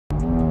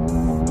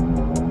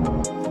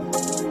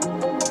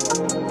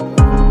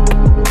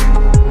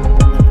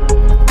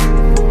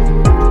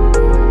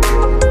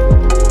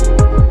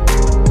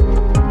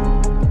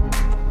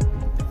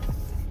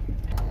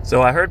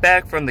So I heard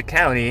back from the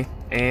county,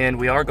 and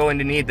we are going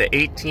to need the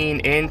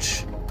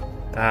 18-inch,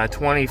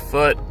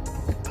 20-foot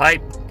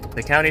pipe.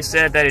 The county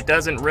said that it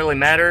doesn't really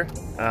matter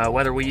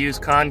whether we use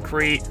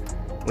concrete,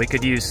 we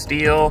could use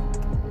steel,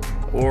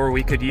 or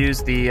we could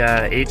use the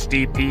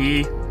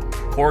HDPE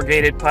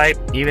corrugated pipe.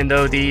 Even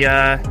though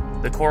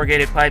the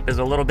corrugated pipe is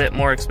a little bit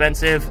more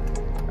expensive,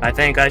 I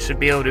think I should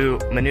be able to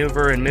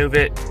maneuver and move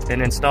it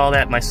and install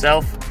that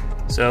myself.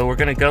 So we're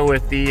gonna go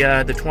with the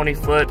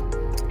 20-foot,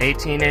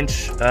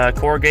 18-inch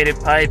corrugated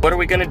pipe. What are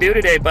we gonna do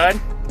today, bud?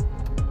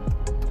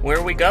 Where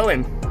are we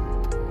going?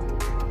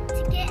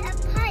 To get a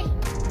pipe.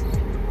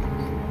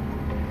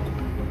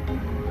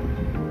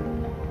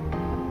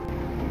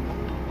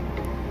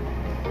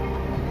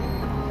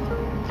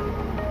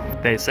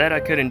 They said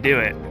I couldn't do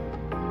it,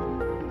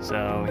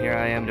 so here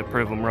I am to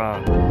prove them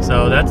wrong.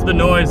 So that's the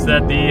noise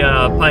that the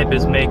pipe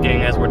is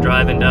making as we're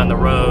driving down the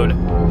road,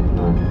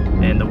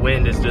 and the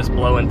wind is just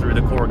blowing through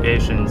the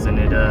corrugations, and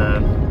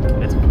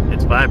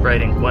it's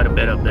vibrating quite a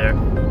bit up there.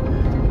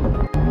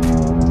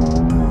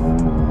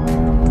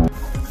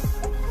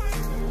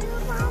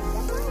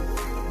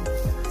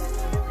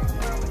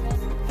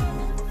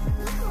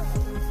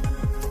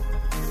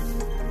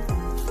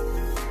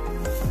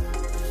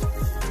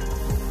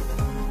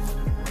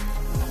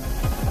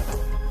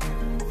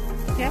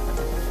 Yeah.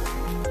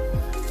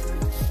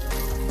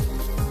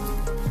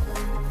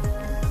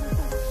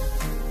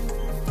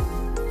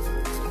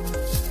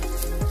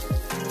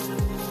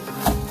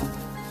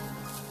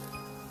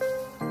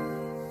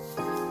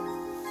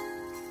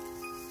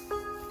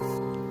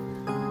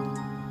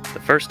 The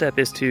first step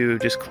is to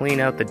just clean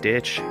out the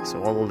ditch,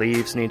 so all the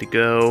leaves need to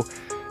go.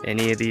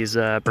 Any of these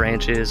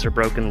branches or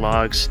broken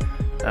logs,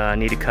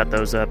 need to cut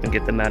those up and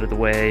get them out of the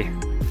way.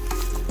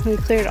 We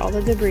cleared all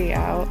the debris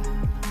out.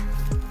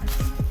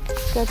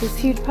 Got this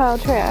huge pile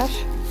of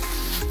trash.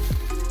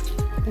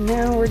 And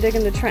now we're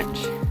digging the trench.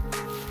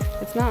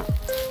 It's not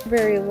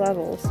very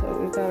level, so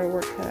we've got our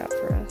work cut out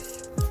for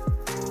us.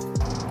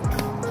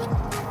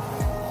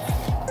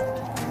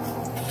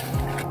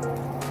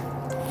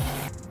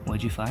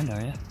 What'd you find,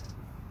 Arya?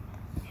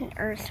 An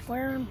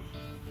earthworm.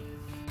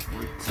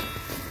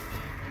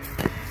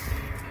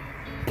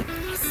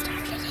 I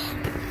started it.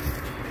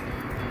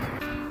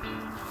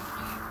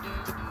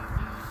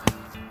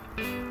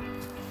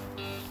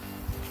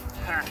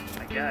 Ha!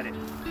 I got it.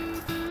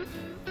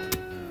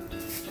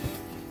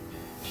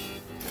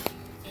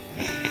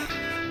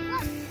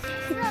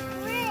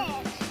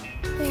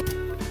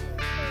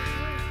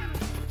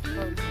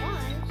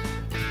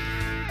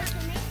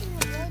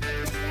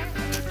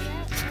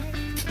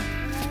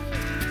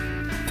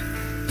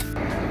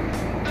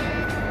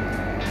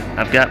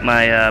 I've got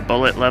my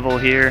bullet level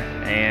here,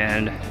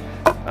 and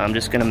I'm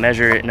just gonna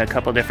measure it in a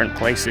couple different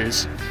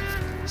places.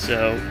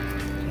 So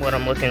what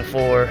I'm looking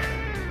for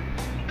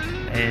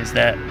is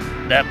that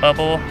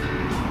bubble,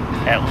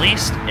 at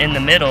least in the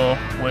middle,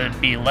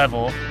 would be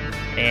level.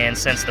 And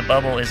since the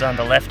bubble is on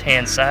the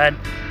left-hand side,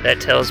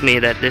 that tells me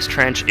that this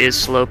trench is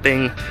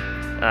sloping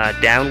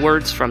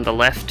downwards from the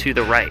left to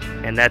the right.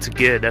 And that's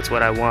good, that's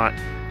what I want,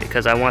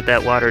 because I want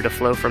that water to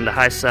flow from the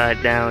high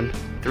side down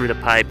through the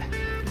pipe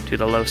to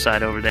the low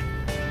side over there.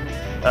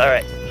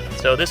 Alright,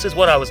 so this is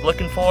what I was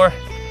looking for.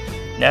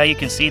 Now you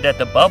can see that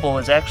the bubble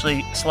is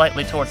actually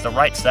slightly towards the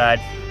right side.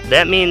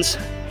 That means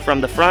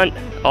from the front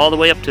all the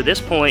way up to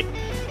this point,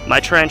 my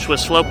trench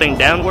was sloping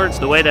downwards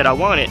the way that I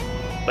want it.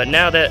 But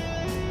now that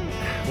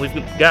we've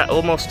got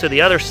almost to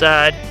the other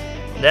side,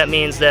 that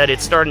means that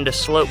it's starting to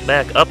slope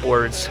back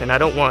upwards, and I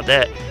don't want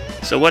that.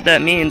 So what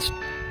that means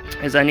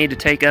is I need to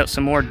take out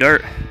some more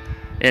dirt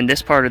in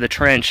this part of the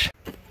trench.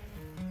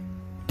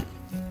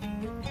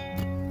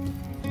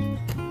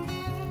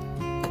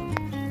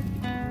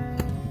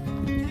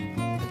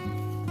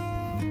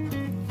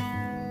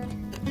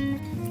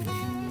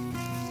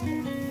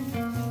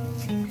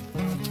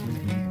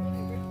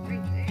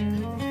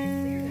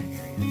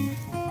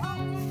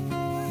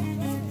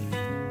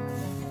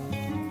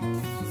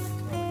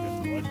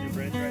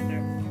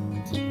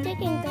 Keep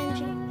digging,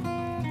 Benji.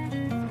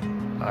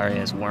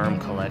 Arya's worm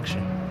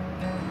collection.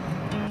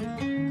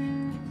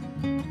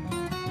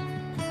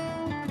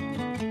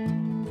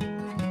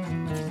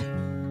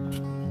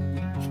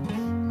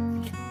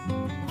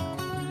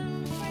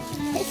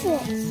 Isn't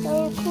it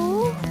so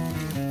cool?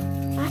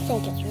 I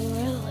think it's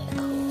really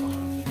cool.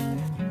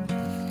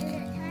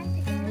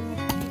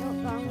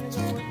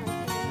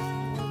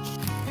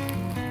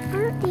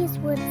 Aren't these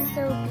woods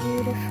so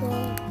beautiful?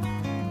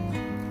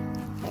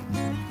 It's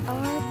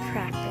our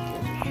property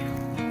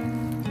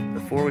now.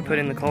 Before we put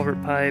in the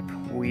culvert pipe,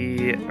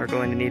 we are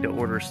going to need to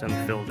order some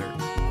fill dirt.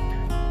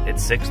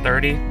 It's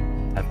 6:30.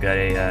 I've got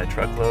a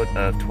truckload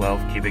of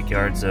 12 cubic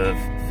yards of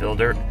fill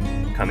dirt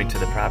coming to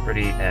the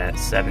property at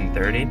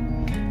 7:30.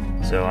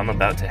 So I'm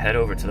about to head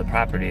over to the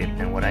property,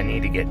 and what I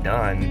need to get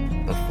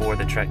done before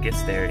the truck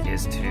gets there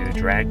is to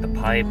drag the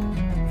pipe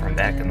from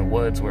back in the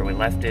woods where we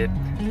left it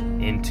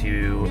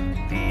into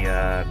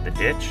the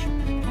ditch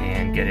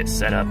and get it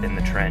set up in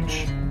the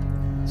trench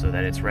so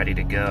that it's ready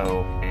to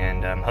go.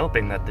 And I'm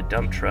hoping that the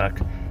dump truck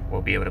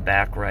we'll be able to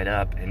back right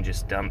up and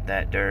just dump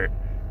that dirt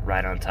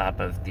right on top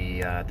of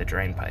the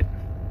drain pipe.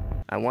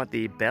 I want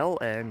the bell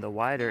end, the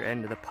wider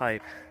end of the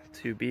pipe,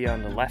 to be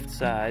on the left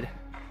side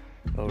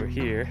over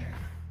here,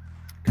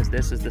 because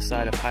this is the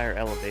side of higher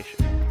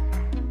elevation.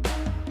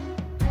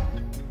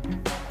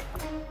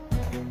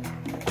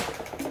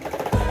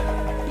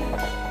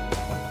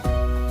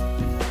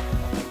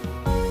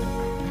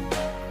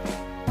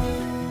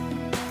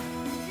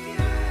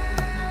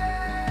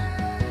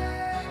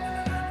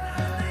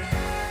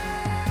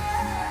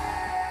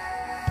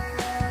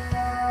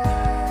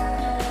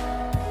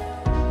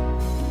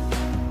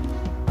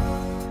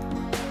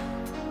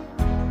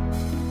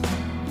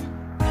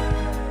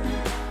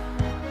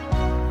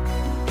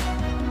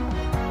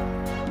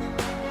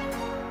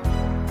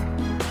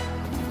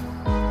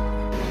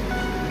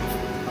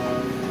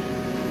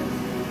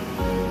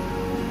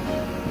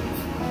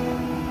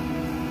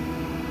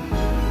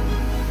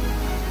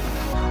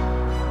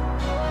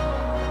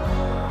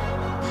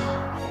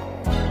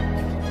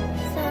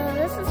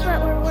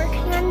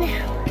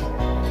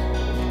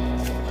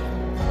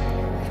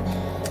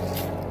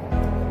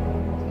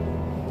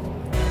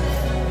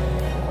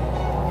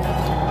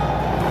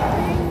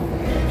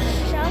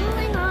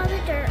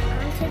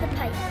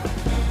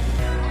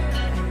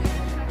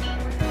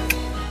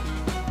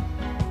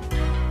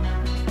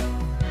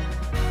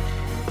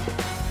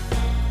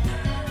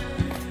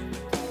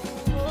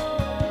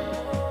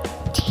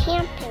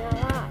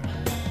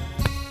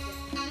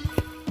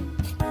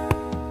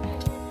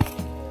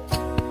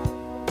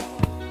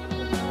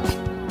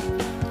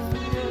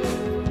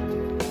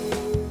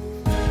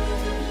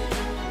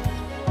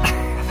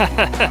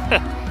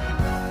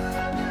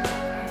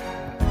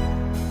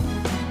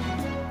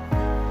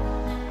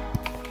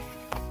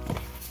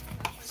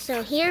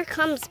 So here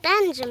comes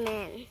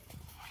Benjamin.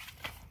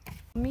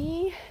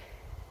 Me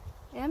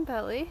and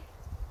Belly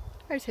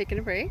are taking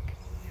a break,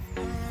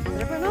 but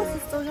everyone else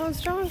is still going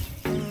strong.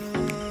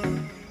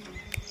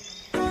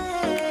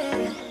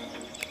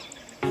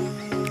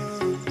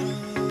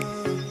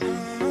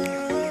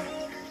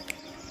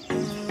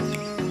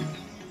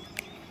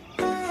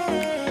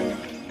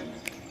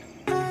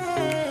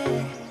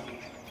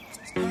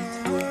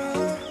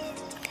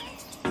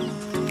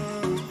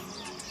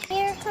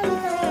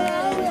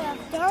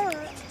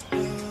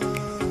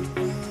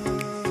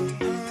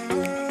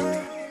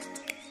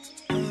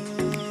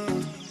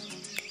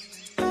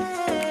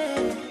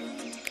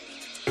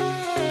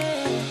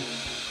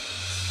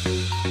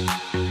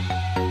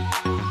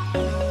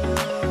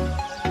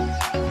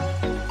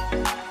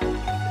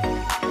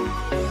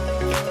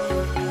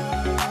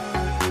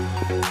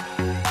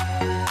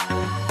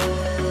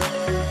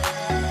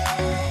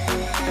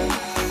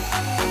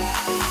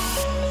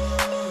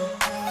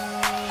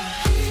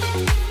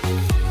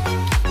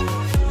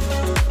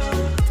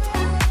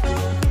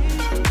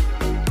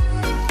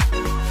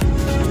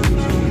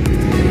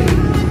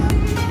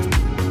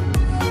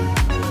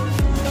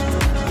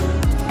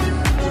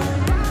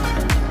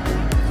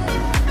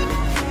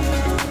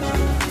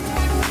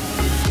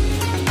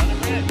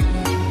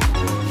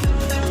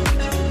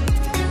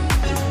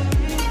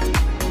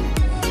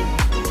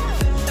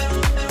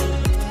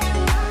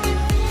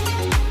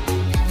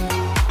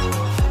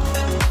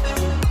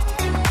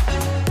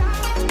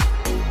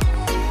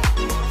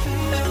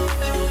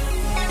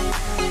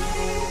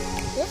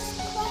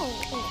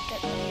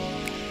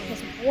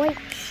 White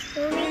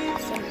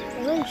stripes and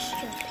blue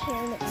strip here,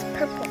 and it's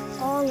purple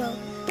all over.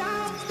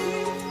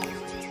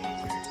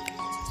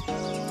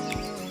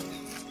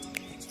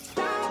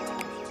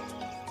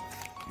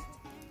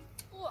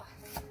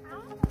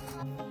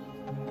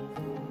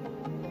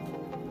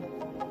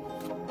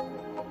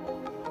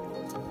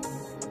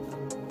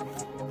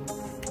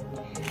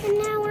 And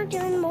now we're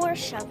doing more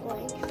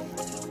shoveling.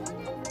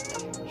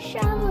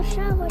 Shovel,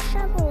 shovel,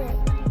 shoveling.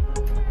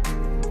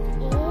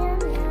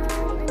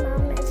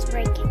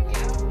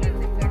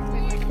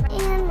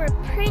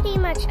 Pretty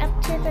much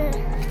up to the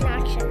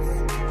notches.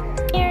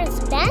 Here's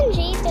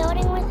Benji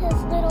building with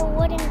his little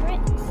wooden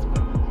bricks.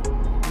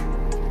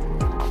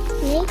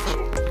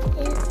 Nature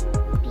is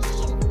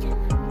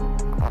beautiful.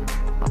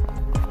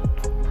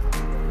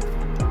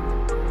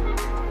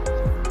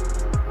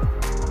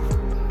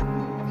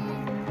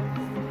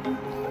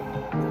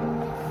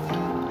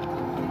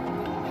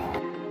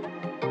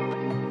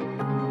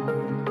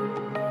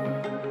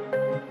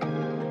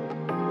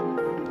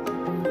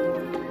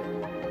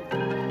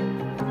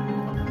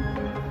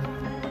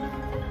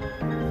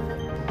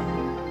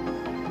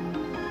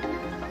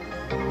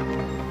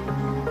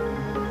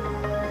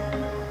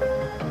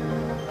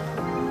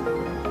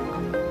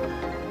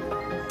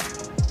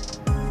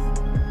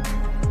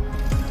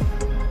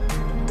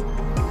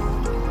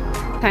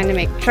 Time to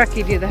make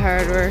Truckee do the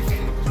hard work.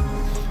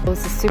 It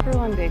was a super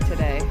long day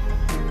today.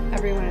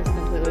 Everyone is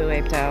completely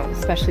wiped out,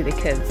 especially the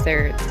kids.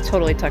 They're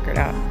totally tuckered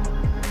out.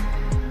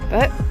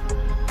 But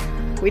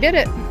we did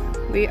it.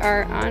 We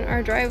are on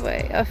our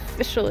driveway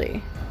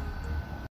officially.